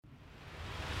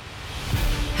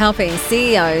helping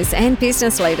CEOs and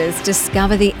business leaders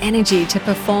discover the energy to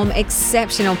perform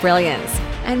exceptional brilliance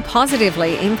and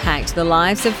positively impact the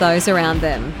lives of those around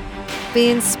them. Be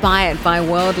inspired by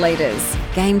world leaders,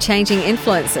 game-changing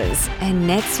influencers, and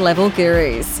next-level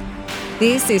gurus.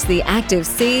 This is the Active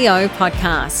CEO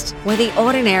podcast, where the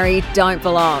ordinary don't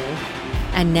belong.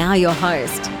 And now your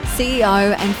host,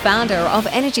 CEO and founder of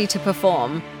Energy to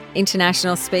Perform,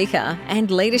 international speaker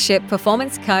and leadership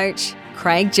performance coach,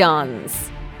 Craig Johns.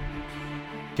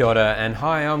 Kia ora and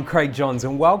hi, I'm Craig Johns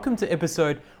and welcome to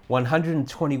episode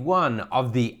 121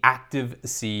 of the Active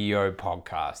CEO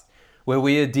podcast, where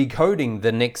we are decoding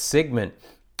the next segment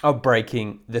of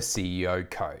breaking the CEO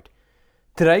code.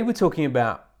 Today we're talking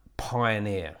about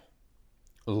pioneer.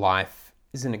 Life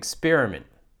is an experiment.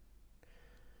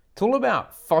 It's all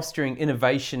about fostering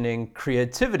innovation and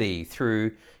creativity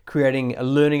through creating a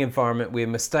learning environment where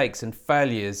mistakes and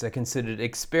failures are considered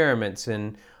experiments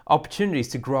and opportunities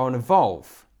to grow and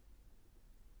evolve.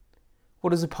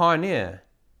 What is a pioneer?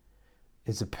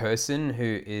 It's a person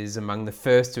who is among the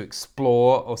first to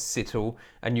explore or settle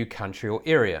a new country or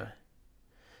area.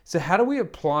 So how do we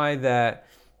apply that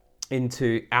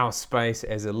into our space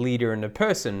as a leader and a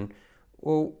person?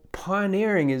 Well,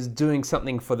 pioneering is doing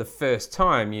something for the first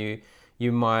time.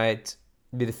 You might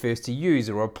be the first to use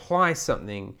or apply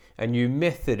something, a new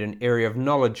method, an area of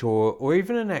knowledge, or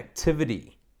even an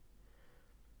activity.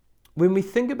 When we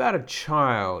think about a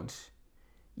child,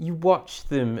 you watch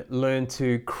them learn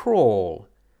to crawl.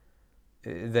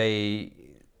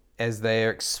 As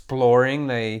they're exploring,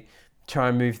 they try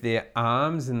and move their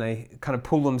arms and they kind of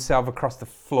pull themselves across the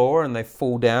floor and they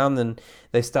fall down and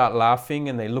they start laughing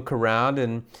and they look around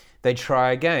and they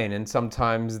try again, and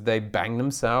sometimes they bang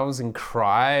themselves and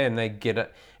cry and they get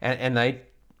it and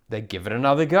they give it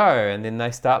another go, and then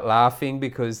they start laughing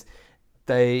because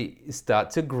they start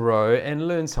to grow and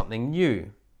learn something new.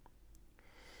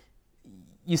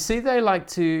 You see,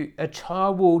 a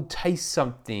child will taste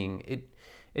something.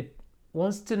 It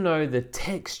wants to know the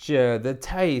texture, the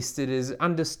taste. It is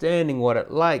understanding what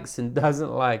it likes and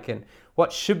doesn't like, and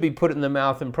what should be put in the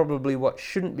mouth and probably what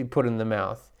shouldn't be put in the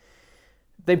mouth.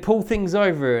 They pull things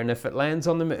over, and if it lands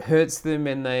on them, it hurts them,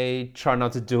 and they try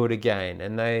not to do it again.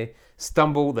 And they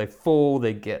stumble, they fall,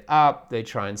 they get up, they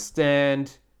try and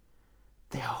stand.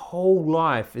 Their whole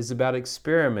life is about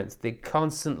experiments. They're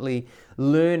constantly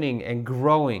learning and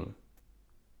growing.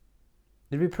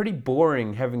 It'd be pretty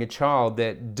boring having a child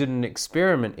that didn't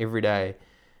experiment every day.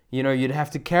 You know, you'd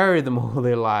have to carry them all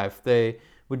their life. They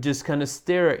would just kind of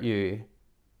stare at you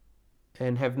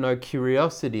and have no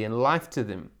curiosity and life to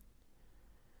them.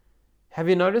 Have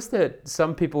you noticed that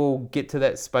some people get to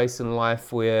that space in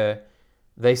life where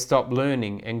they stop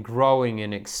learning and growing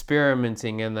and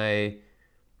experimenting, and they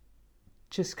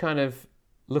just kind of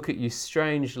look at you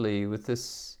strangely with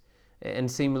this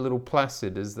and seem a little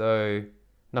placid, as though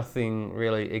nothing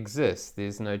really exists.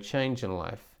 There's no change in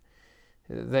life.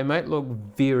 They might look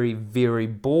very, very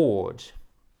bored.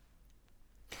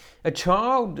 A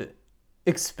child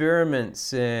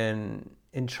experiments and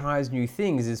tries new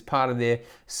things as part of their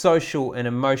social and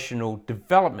emotional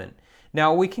development.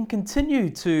 Now, we can continue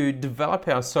to develop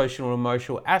our social and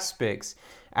emotional aspects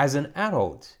as an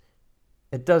adult.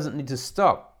 It doesn't need to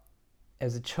stop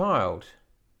as a child.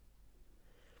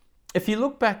 If you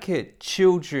look back at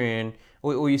children,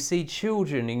 or you see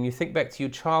children and you think back to your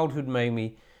childhood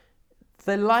maybe,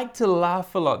 they like to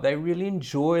laugh a lot. They really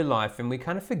enjoy life, and we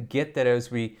kind of forget that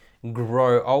as we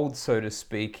grow old, so to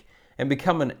speak, and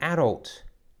become an adult.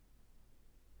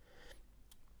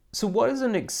 So what is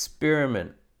an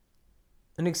experiment?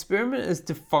 An experiment is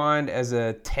defined as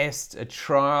a test, a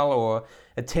trial, or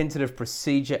a tentative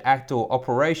procedure, act, or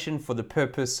operation for the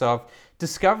purpose of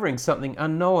discovering something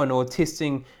unknown or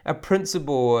testing a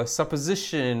principle or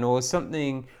supposition or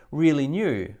something really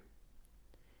new.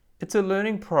 It's a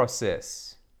learning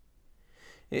process.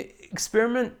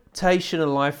 Experimentation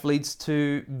in life leads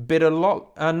to better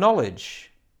knowledge.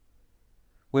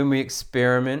 When we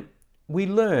experiment, we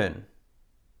learn.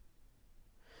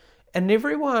 And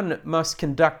everyone must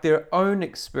conduct their own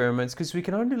experiments, because we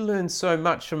can only learn so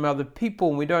much from other people,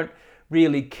 and we don't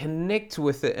really connect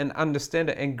with it and understand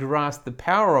it and grasp the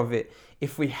power of it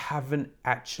if we haven't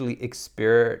actually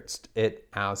experienced it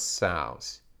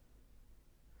ourselves.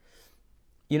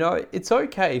 You know, it's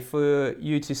okay for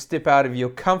you to step out of your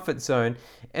comfort zone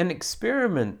and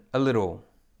experiment a little,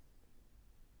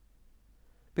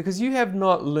 because you have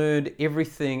not learned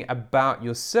everything about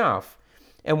yourself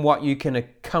and what you can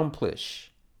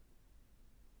accomplish.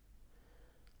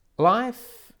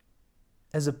 Life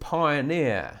as a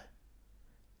pioneer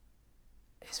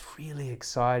is really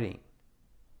exciting.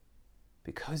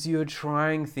 because you're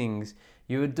trying things,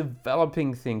 you're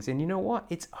developing things, and you know what?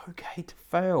 It's okay to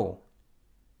fail.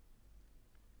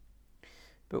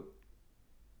 But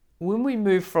when we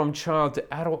move from child to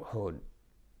adulthood,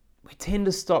 we tend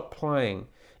to stop playing,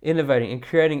 innovating, and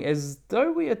creating as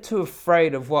though we are too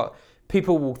afraid of what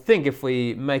people will think if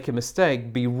we make a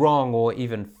mistake, be wrong, or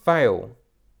even fail.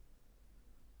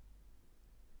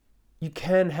 You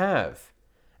can have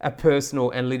a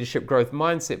personal and leadership growth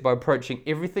mindset by approaching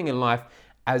everything in life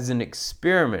as an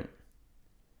experiment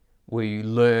where you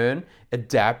learn,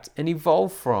 adapt, and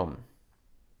evolve from.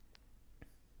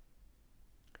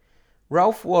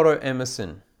 Ralph Waldo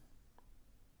Emerson.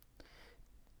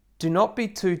 Do not be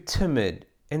too timid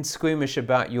and squeamish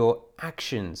about your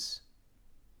actions.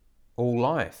 All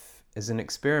life is an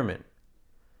experiment.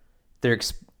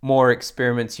 The more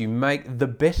experiments you make, the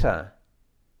better.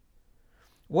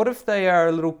 What if they are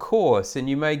a little coarse and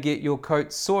you may get your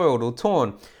coat soiled or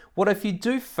torn? What if you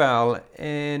do fail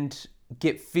and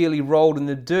get fairly rolled in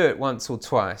the dirt once or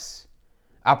twice?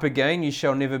 Up again, you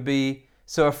shall never be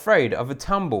so afraid of a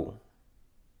tumble.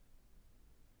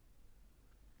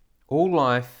 All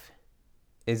life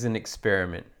is an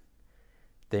experiment.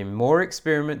 The more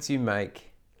experiments you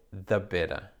make, the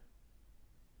better.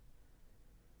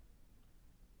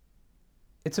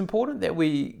 It's important that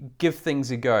we give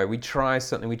things a go. We try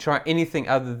something. We try anything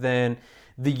other than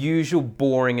the usual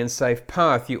boring and safe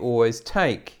path you always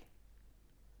take.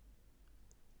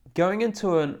 Going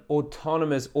into an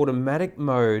autonomous, automatic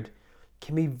mode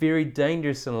can be very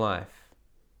dangerous in life.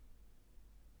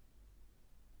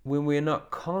 When we're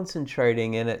not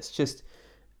concentrating and it's just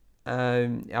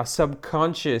our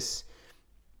subconscious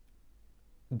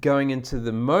going into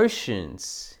the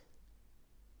motions,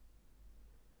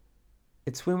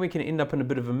 it's when we can end up in a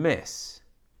bit of a mess.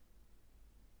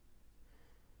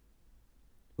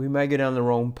 We may go down the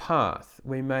wrong path.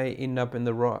 We may end up in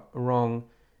the wrong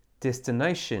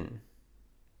destination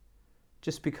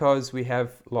just because we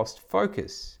have lost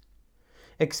focus.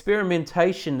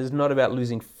 Experimentation is not about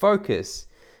losing focus.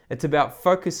 It's about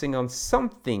focusing on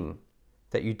something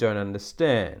that you don't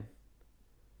understand.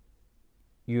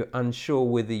 You're unsure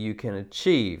whether you can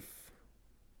achieve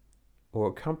or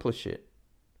accomplish it.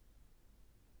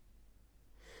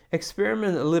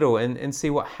 Experiment a little and see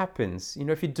what happens. You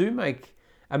know, if you do make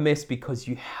a mess because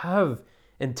you have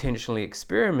intentionally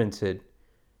experimented,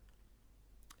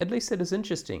 at least it is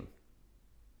interesting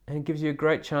and it gives you a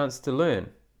great chance to learn.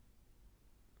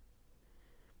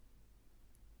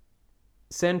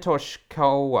 Santosh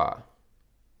Kalwar.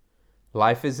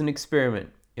 Life is an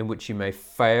experiment in which you may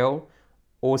fail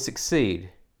or succeed.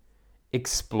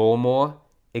 Explore more,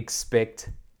 expect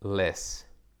less.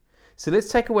 So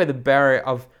let's take away the barrier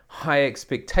of high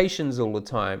expectations all the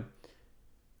time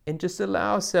and just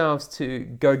allow ourselves to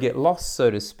go get lost, so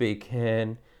to speak,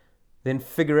 and then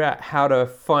figure out how to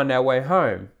find our way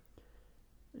home.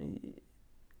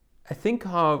 I think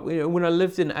when I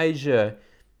lived in Asia,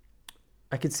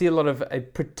 I could see a lot of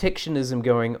protectionism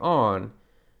going on,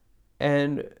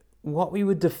 and what we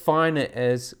would define it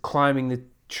as climbing the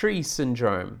tree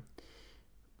syndrome.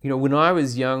 You know, when I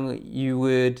was young, you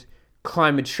would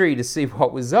climb a tree to see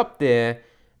what was up there,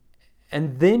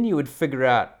 and then you would figure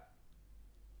out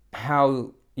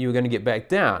how you were going to get back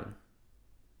down.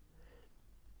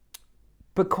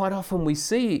 But quite often we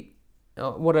see,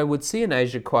 what I would see in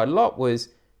Asia quite a lot was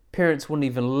parents wouldn't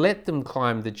even let them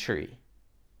climb the tree.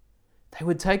 They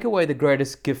would take away the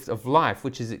greatest gift of life,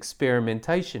 which is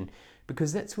experimentation,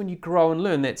 because that's when you grow and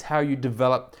learn. That's how you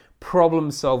develop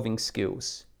problem-solving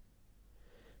skills.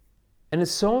 And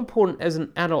it's so important as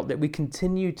an adult that we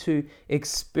continue to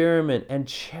experiment and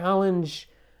challenge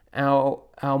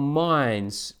our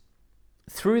minds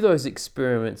through those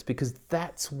experiments, because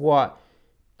that's what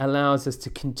allows us to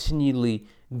continually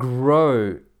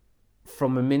grow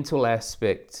from a mental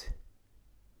aspect.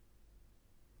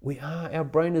 Our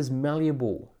brain is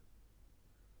malleable.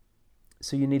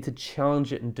 So you need to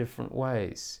challenge it in different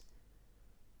ways,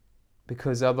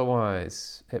 because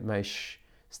otherwise it may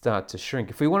start to shrink.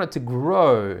 If we want it to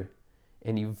grow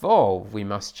and evolve, we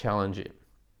must challenge it.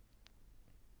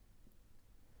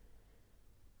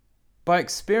 By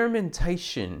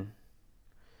experimentation,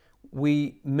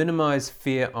 we minimize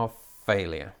fear of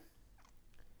failure.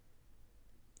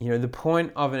 You know, the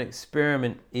point of an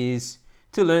experiment is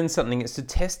to learn something. It's to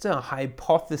test a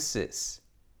hypothesis.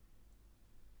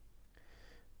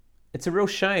 It's a real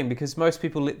shame because most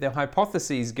people let their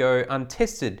hypotheses go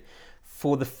untested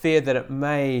for the fear that it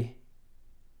may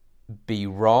be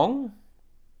wrong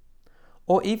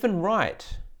or even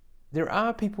right. There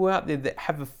are people out there that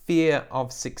have a fear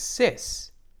of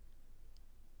success.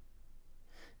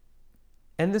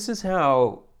 And this is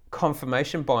how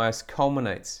confirmation bias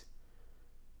culminates: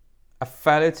 a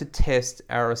failure to test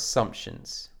our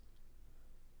assumptions.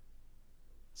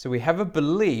 So we have a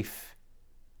belief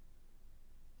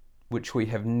which we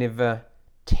have never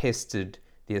tested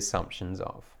the assumptions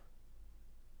of.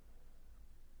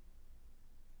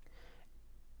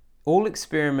 All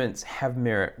experiments have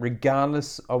merit,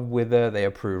 regardless of whether they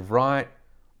are proved right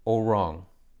or wrong.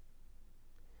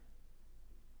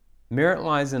 Merit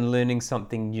lies in learning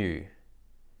something new,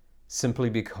 simply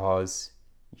because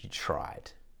you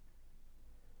tried.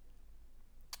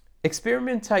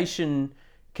 Experimentation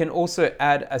can also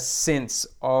add a sense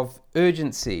of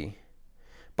urgency.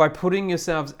 By putting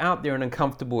yourselves out there in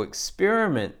uncomfortable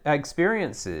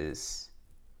experiences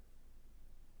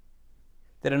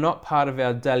that are not part of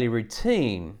our daily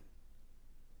routine,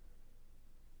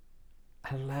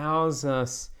 allows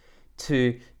us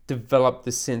to develop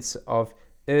the sense of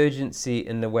urgency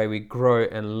in the way we grow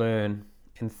and learn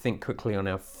and think quickly on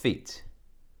our feet.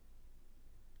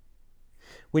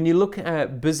 When you look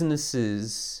at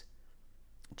businesses,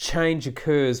 change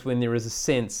occurs when there is a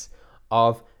sense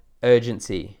of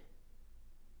urgency.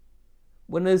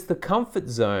 When there's the comfort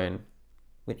zone,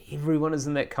 when everyone is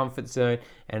in that comfort zone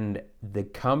and the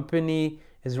company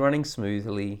is running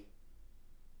smoothly,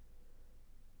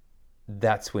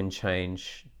 that's when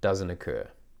change doesn't occur.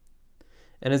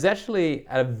 And it's actually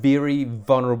at a very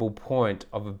vulnerable point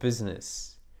of a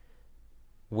business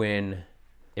when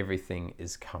everything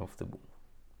is comfortable.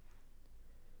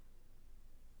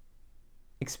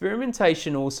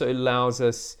 Experimentation also allows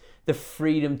us the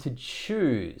freedom to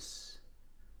choose,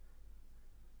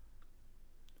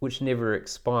 which never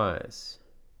expires.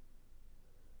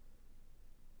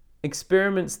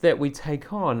 Experiments that we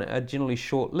take on are generally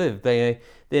short-lived. They're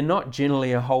not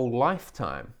generally a whole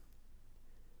lifetime.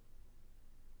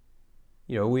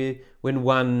 You know,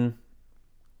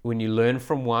 when you learn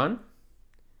from one,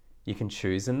 you can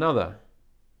choose another.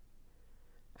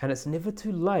 And it's never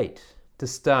too late to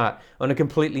start on a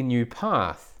completely new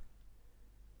path.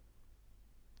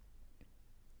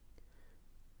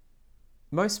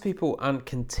 Most people aren't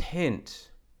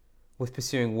content with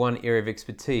pursuing one area of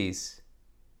expertise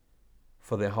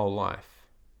for their whole life.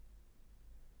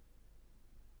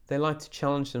 They like to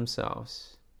challenge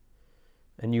themselves,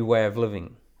 a new way of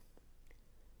living.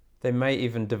 They may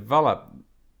even develop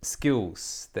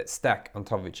skills that stack on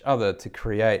top of each other to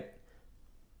create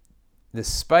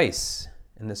this space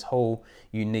and this whole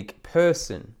unique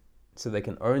person so they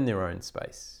can own their own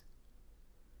space.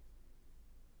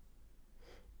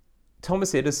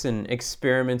 Thomas Edison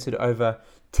experimented over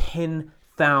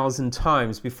 10,000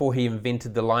 times before he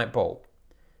invented the light bulb.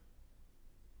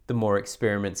 The more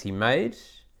experiments he made,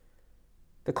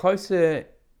 the closer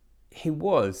he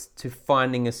was to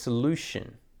finding a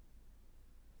solution.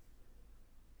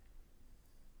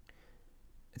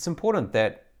 It's important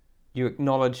that you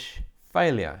acknowledge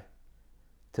failure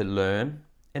to learn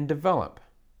and develop.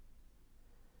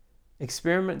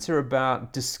 Experiments are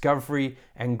about discovery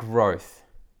and growth.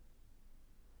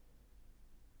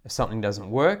 If something doesn't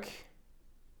work,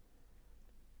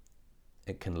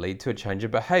 it can lead to a change of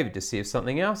behavior to see if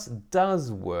something else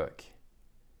does work.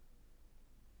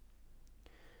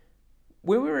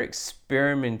 When we're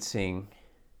experimenting,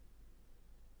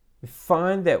 we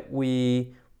find that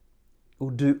we will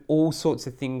do all sorts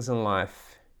of things in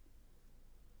life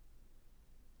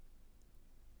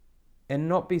and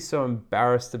not be so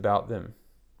embarrassed about them.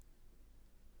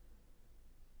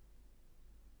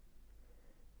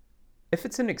 If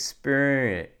it's an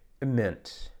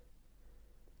experiment,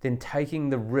 then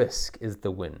taking the risk is the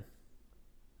win,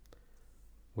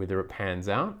 whether it pans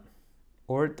out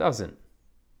or it doesn't.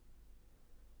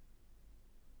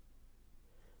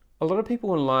 A lot of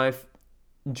people in life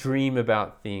dream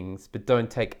about things but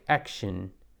don't take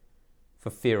action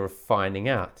for fear of finding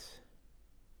out.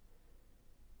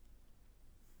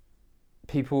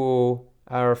 People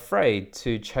are afraid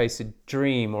to chase a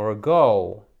dream or a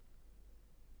goal.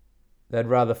 They'd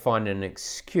rather find an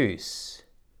excuse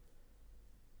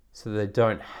so they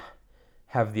don't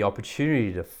have the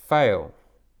opportunity to fail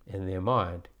in their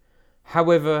mind.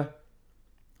 However,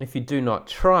 if you do not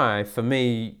try, for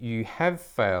me, you have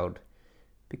failed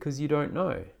because you don't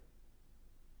know.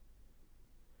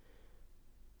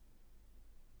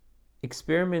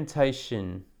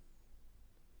 Experimentation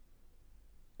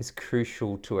is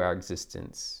crucial to our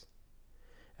existence.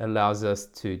 It allows us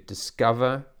to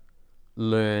discover,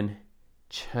 learn,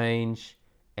 change,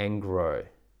 and grow.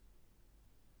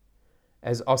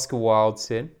 As Oscar Wilde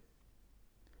said,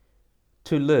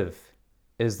 to live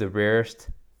is the rarest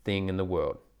thing in the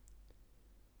world.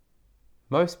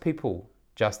 Most people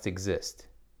just exist.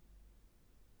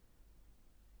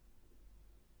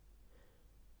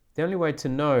 The only way to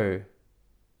know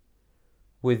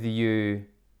whether you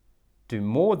do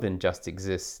more than just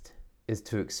exist is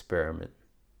to experiment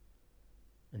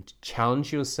and to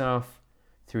challenge yourself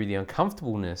through the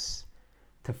uncomfortableness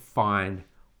to find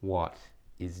what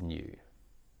is new.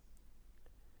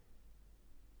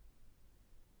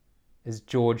 As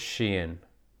George Sheehan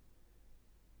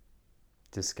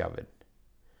discovered,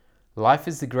 life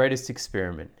is the greatest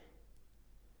experiment.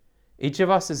 Each of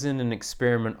us is in an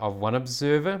experiment of one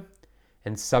observer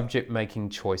and subject making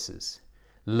choices,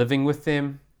 living with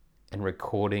them and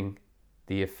recording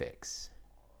the effects.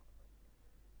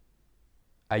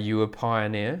 Are you a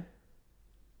pioneer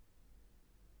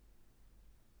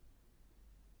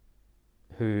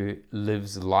who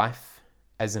lives life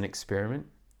as an experiment?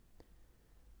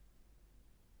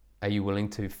 Are you willing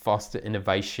to foster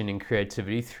innovation and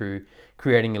creativity through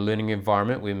creating a learning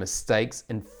environment where mistakes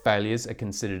and failures are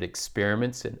considered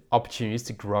experiments and opportunities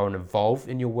to grow and evolve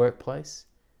in your workplace?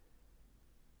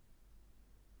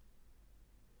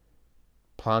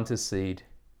 Plant a seed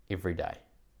every day.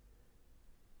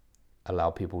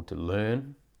 Allow people to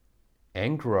learn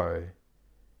and grow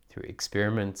through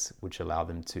experiments which allow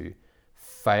them to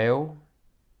fail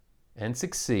and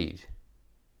succeed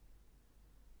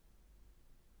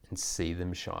and see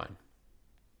them shine.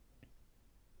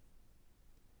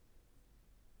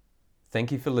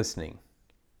 Thank you for listening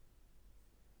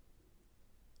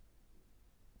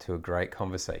to a great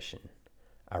conversation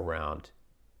around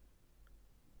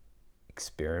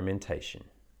experimentation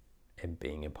and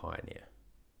being a pioneer.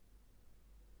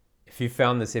 If you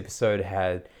found this episode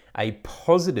had a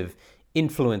positive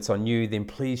influence on you, then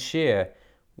please share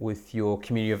with your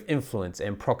community of influence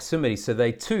and proximity so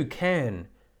they too can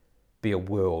be a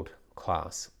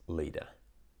world-class leader.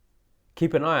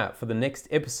 Keep an eye out for the next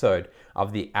episode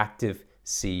of the Active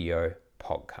CEO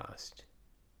podcast.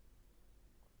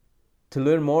 To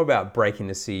learn more about Breaking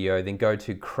the CEO, then go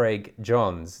to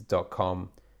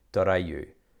craigjohns.com.au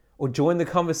or join the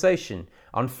conversation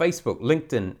on Facebook,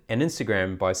 LinkedIn, and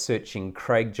Instagram by searching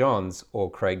Craig Johns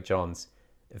or Craig Johns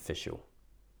Official.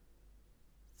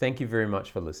 Thank you very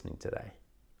much for listening today.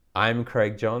 I'm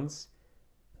Craig Johns.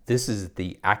 This is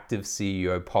the Active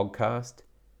CEO podcast,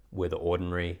 where the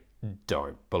ordinary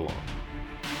don't belong.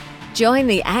 Join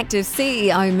the Active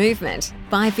CEO movement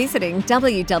by visiting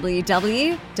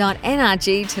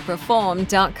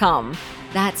www.nrg2perform.com.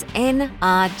 That's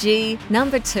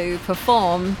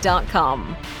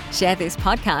NRG2perform.com. Share this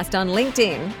podcast on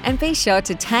LinkedIn and be sure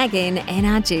to tag in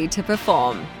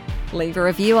NRG2Perform. Leave a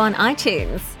review on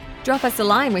iTunes. Drop us a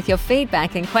line with your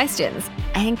feedback and questions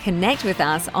and connect with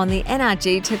us on the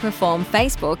NRG2Perform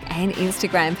Facebook and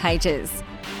Instagram pages.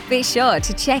 Be sure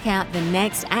to check out the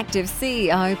next Active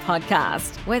CEO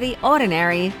podcast, where the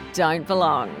ordinary don't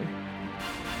belong.